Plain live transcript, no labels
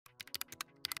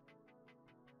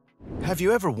Have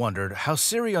you ever wondered how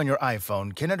Siri on your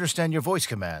iPhone can understand your voice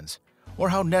commands? Or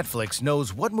how Netflix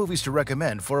knows what movies to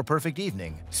recommend for a perfect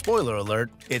evening? Spoiler alert,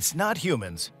 it's not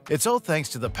humans. It's all thanks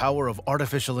to the power of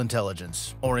artificial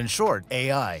intelligence, or in short,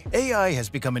 AI. AI has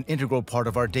become an integral part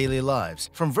of our daily lives,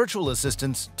 from virtual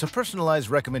assistants to personalized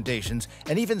recommendations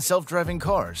and even self-driving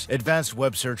cars, advanced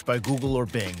web search by Google or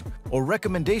Bing, or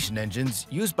recommendation engines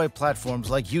used by platforms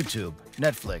like YouTube,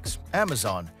 Netflix,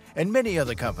 Amazon, and many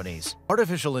other companies.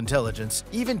 Artificial intelligence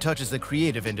even touches the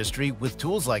creative industry with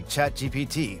tools like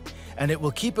ChatGPT, and it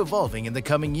will keep evolving in the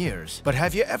coming years. But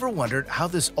have you ever wondered how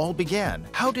this all began?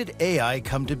 How did AI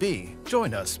come to be?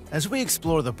 Join us as we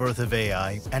explore the birth of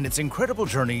AI and its incredible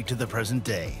journey to the present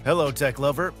day. Hello, tech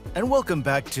lover, and welcome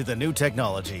back to the new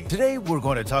technology. Today, we're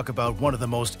going to talk about one of the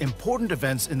most important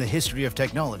events in the history of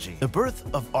technology, the birth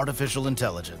of artificial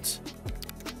intelligence.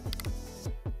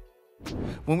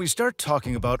 When we start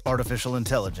talking about artificial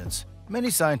intelligence, many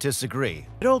scientists agree.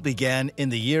 It all began in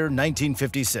the year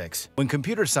 1956, when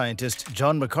computer scientist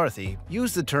John McCarthy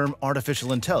used the term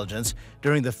artificial intelligence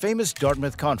during the famous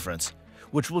Dartmouth Conference,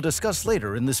 which we'll discuss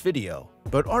later in this video.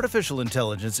 But artificial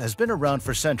intelligence has been around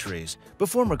for centuries,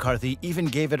 before McCarthy even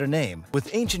gave it a name,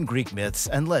 with ancient Greek myths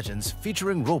and legends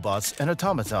featuring robots and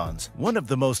automatons. One of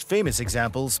the most famous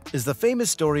examples is the famous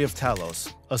story of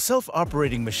Talos, a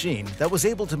self-operating machine that was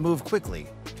able to move quickly,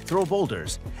 throw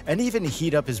boulders, and even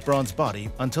heat up his bronze body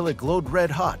until it glowed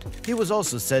red hot. He was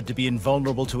also said to be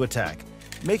invulnerable to attack,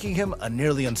 making him a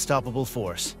nearly unstoppable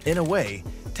force. In a way,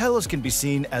 Talos can be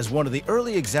seen as one of the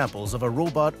early examples of a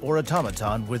robot or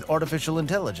automaton with artificial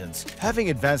intelligence, having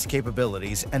advanced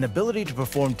capabilities and ability to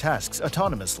perform tasks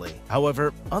autonomously.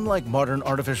 However, unlike modern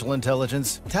artificial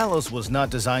intelligence, Talos was not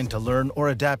designed to learn or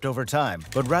adapt over time,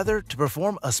 but rather to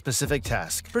perform a specific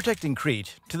task, protecting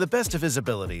Crete to the best of his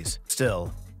abilities.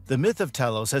 Still, the myth of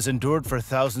Talos has endured for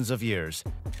thousands of years,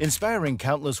 inspiring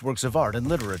countless works of art and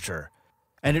literature.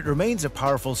 And it remains a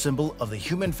powerful symbol of the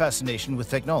human fascination with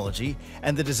technology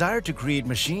and the desire to create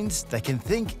machines that can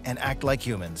think and act like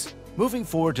humans. Moving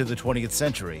forward to the 20th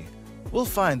century, we'll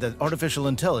find that artificial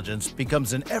intelligence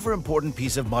becomes an ever-important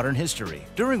piece of modern history.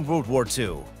 During World War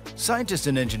II, scientists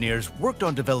and engineers worked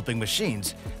on developing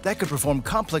machines that could perform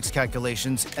complex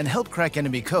calculations and help crack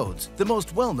enemy codes, the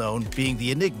most well-known being the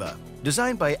Enigma.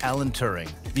 Designed by Alan Turing,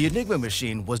 the Enigma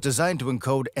machine was designed to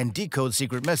encode and decode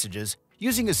secret messages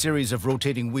using a series of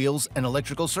rotating wheels and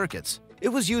electrical circuits. It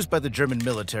was used by the German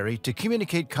military to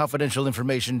communicate confidential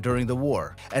information during the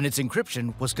war, and its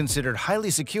encryption was considered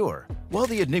highly secure. While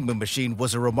the Enigma machine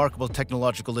was a remarkable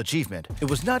technological achievement, it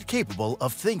was not capable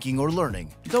of thinking or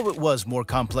learning. Though it was more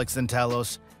complex than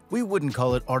Talos, we wouldn't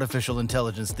call it artificial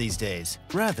intelligence these days.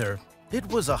 Rather, it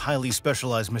was a highly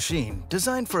specialized machine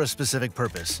designed for a specific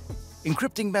purpose: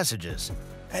 encrypting messages.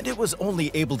 And it was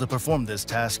only able to perform this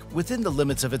task within the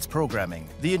limits of its programming.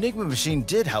 The Enigma machine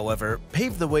did, however,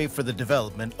 pave the way for the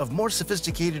development of more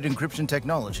sophisticated encryption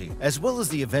technology, as well as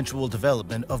the eventual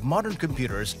development of modern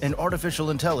computers and artificial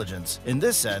intelligence. In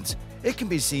this sense, it can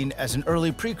be seen as an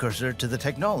early precursor to the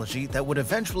technology that would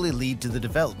eventually lead to the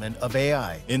development of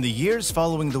AI. In the years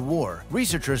following the war,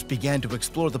 researchers began to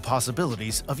explore the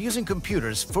possibilities of using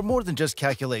computers for more than just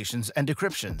calculations and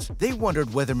decryptions. They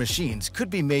wondered whether machines could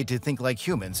be made to think like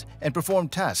humans and perform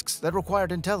tasks that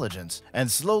required intelligence. And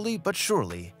slowly but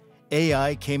surely,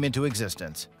 AI came into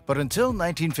existence. But until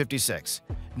 1956,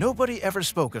 nobody ever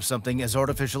spoke of something as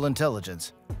artificial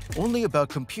intelligence, only about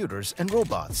computers and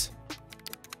robots.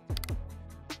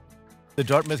 The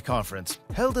Dartmouth Conference,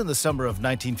 held in the summer of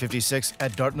 1956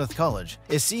 at Dartmouth College,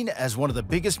 is seen as one of the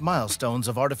biggest milestones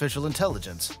of artificial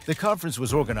intelligence. The conference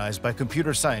was organized by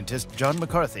computer scientist John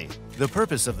McCarthy. The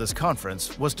purpose of this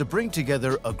conference was to bring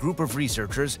together a group of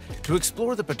researchers to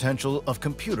explore the potential of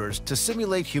computers to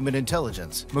simulate human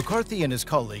intelligence. McCarthy and his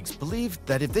colleagues believed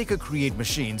that if they could create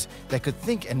machines that could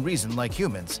think and reason like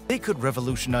humans, they could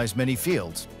revolutionize many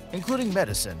fields, including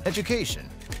medicine, education,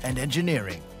 and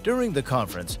engineering. During the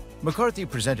conference, McCarthy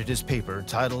presented his paper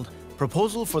titled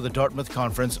Proposal for the Dartmouth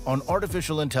Conference on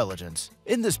Artificial Intelligence.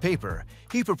 In this paper,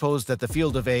 he proposed that the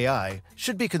field of AI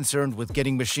should be concerned with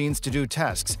getting machines to do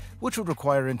tasks which would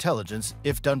require intelligence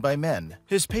if done by men.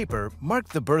 His paper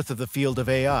marked the birth of the field of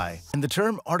AI, and the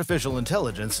term artificial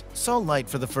intelligence saw light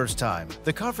for the first time.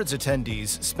 The conference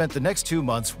attendees spent the next 2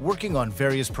 months working on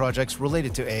various projects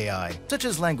related to AI, such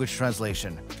as language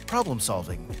translation, problem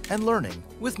solving, and learning.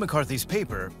 With McCarthy's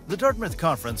paper, the Dartmouth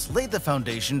Conference laid the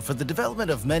foundation for the development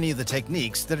of many of the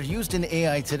techniques that are used in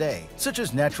AI today, such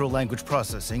as natural language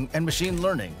processing and machine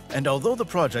learning. And although the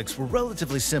projects were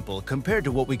relatively simple compared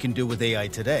to what we can do with AI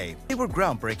today, they were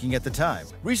groundbreaking at the time.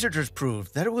 Researchers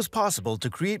proved that it was possible to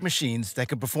create machines that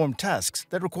could perform tasks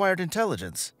that required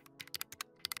intelligence.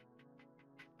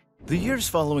 The years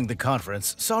following the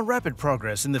conference saw rapid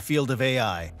progress in the field of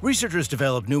AI. Researchers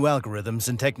developed new algorithms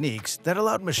and techniques that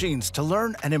allowed machines to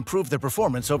learn and improve their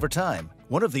performance over time.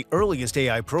 One of the earliest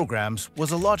AI programs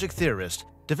was a logic theorist,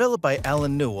 developed by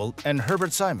Alan Newell and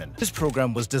Herbert Simon. This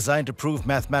program was designed to prove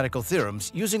mathematical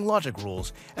theorems using logic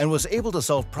rules and was able to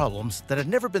solve problems that had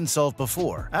never been solved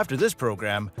before. After this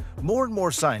program, more and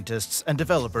more scientists and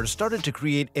developers started to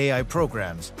create AI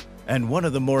programs. And one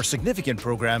of the more significant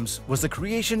programs was the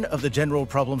creation of the General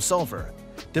Problem Solver,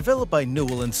 developed by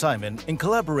Newell and Simon in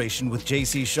collaboration with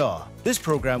J.C. Shaw. This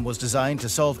program was designed to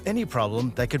solve any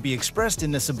problem that could be expressed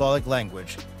in a symbolic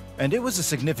language, and it was a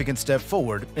significant step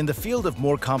forward in the field of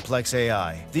more complex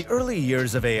AI. The early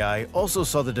years of AI also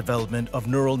saw the development of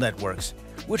neural networks,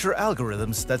 which are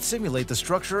algorithms that simulate the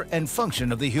structure and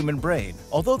function of the human brain.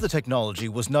 Although the technology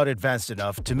was not advanced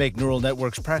enough to make neural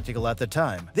networks practical at the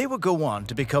time, they would go on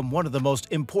to become one of the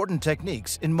most important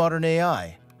techniques in modern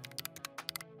AI.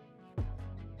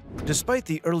 Despite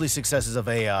the early successes of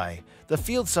AI, the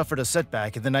field suffered a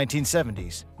setback in the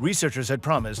 1970s. Researchers had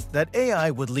promised that AI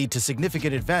would lead to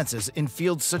significant advances in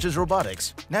fields such as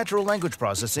robotics, natural language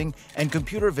processing, and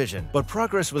computer vision, but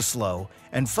progress was slow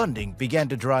and funding began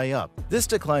to dry up. This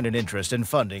decline in interest and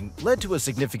funding led to a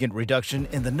significant reduction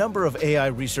in the number of AI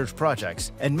research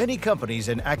projects, and many companies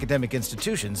and academic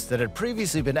institutions that had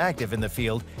previously been active in the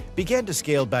field began to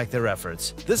scale back their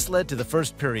efforts. This led to the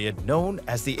first period known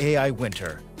as the AI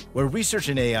winter, where research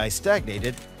in AI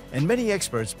stagnated and many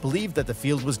experts believed that the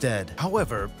field was dead.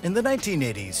 However, in the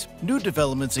 1980s, new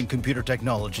developments in computer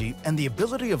technology and the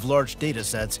ability of large data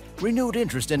sets renewed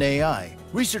interest in AI.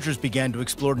 Researchers began to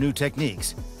explore new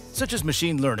techniques, such as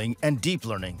machine learning and deep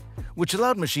learning, which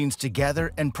allowed machines to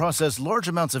gather and process large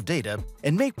amounts of data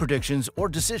and make predictions or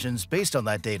decisions based on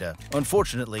that data.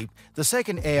 Unfortunately, the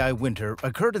second AI winter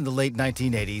occurred in the late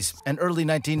 1980s and early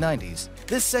 1990s.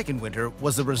 This second winter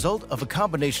was the result of a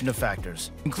combination of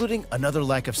factors, including another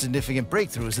lack of significant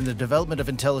breakthroughs in the development of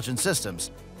intelligent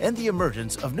systems and the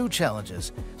emergence of new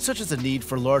challenges, such as the need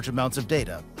for large amounts of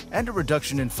data and a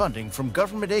reduction in funding from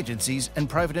government agencies and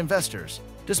private investors.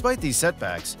 Despite these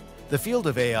setbacks, the field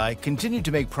of AI continued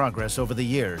to make progress over the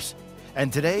years,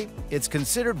 and today it's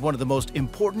considered one of the most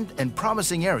important and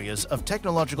promising areas of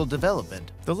technological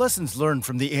development. The lessons learned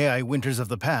from the AI winters of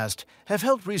the past have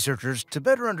helped researchers to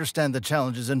better understand the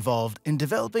challenges involved in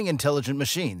developing intelligent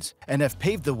machines and have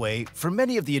paved the way for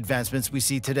many of the advancements we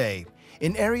see today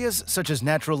in areas such as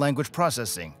natural language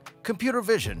processing, computer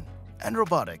vision, and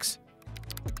robotics.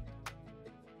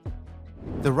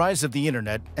 The rise of the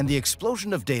internet and the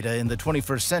explosion of data in the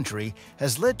 21st century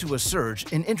has led to a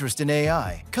surge in interest in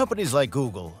AI. Companies like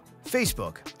Google,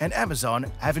 Facebook, and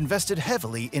Amazon have invested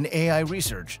heavily in AI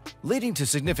research, leading to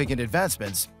significant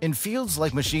advancements in fields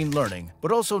like machine learning,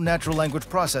 but also natural language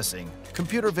processing,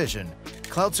 computer vision,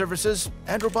 cloud services,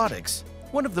 and robotics.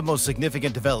 One of the most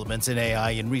significant developments in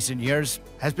AI in recent years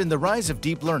has been the rise of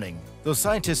deep learning. Though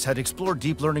scientists had explored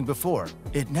deep learning before,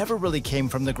 it never really came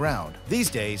from the ground. These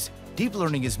days, deep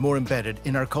learning is more embedded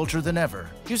in our culture than ever,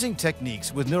 using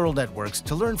techniques with neural networks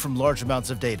to learn from large amounts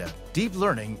of data. Deep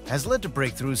learning has led to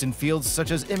breakthroughs in fields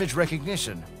such as image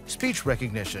recognition, speech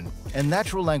recognition, and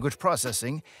natural language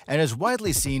processing, and is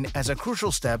widely seen as a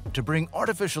crucial step to bring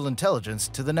artificial intelligence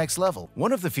to the next level.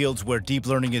 One of the fields where deep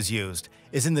learning is used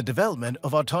is in the development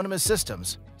of autonomous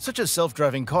systems, such as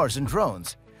self-driving cars and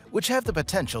drones, which have the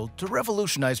potential to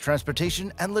revolutionize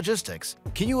transportation and logistics.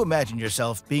 Can you imagine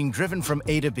yourself being driven from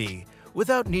A to B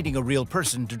without needing a real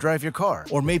person to drive your car?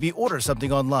 Or maybe order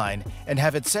something online and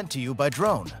have it sent to you by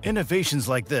drone? Innovations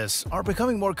like this are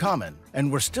becoming more common, and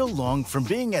we're still long from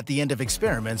being at the end of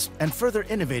experiments and further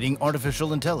innovating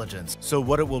artificial intelligence. So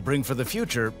what it will bring for the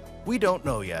future, we don't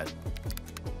know yet.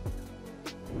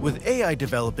 With AI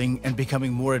developing and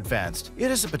becoming more advanced, it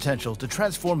has the potential to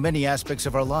transform many aspects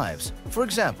of our lives. For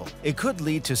example, it could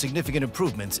lead to significant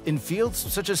improvements in fields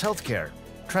such as healthcare,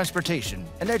 transportation,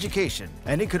 and education,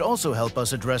 and it could also help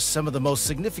us address some of the most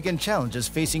significant challenges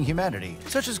facing humanity,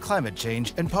 such as climate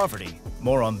change and poverty.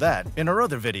 More on that in our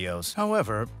other videos.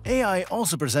 However, AI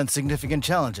also presents significant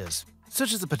challenges,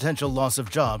 such as the potential loss of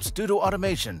jobs due to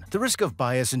automation, the risk of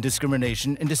bias and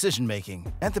discrimination in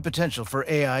decision-making, and the potential for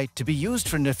AI to be used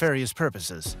for nefarious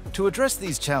purposes. To address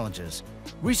these challenges,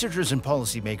 researchers and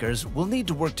policymakers will need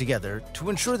to work together to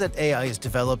ensure that AI is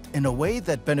developed in a way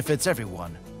that benefits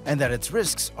everyone, and that its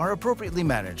risks are appropriately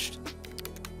managed.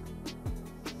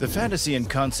 The fantasy and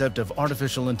concept of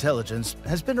artificial intelligence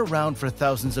has been around for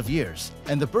thousands of years,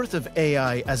 and the birth of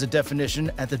AI as a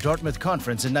definition at the Dartmouth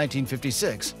Conference in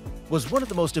 1956 was one of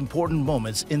the most important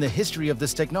moments in the history of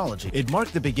this technology. It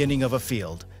marked the beginning of a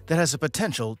field that has the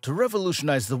potential to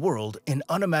revolutionize the world in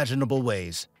unimaginable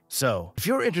ways. So, if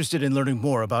you're interested in learning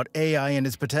more about AI and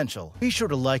its potential, be sure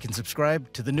to like and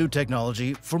subscribe to The New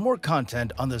Technology for more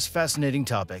content on this fascinating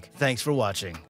topic. Thanks for watching.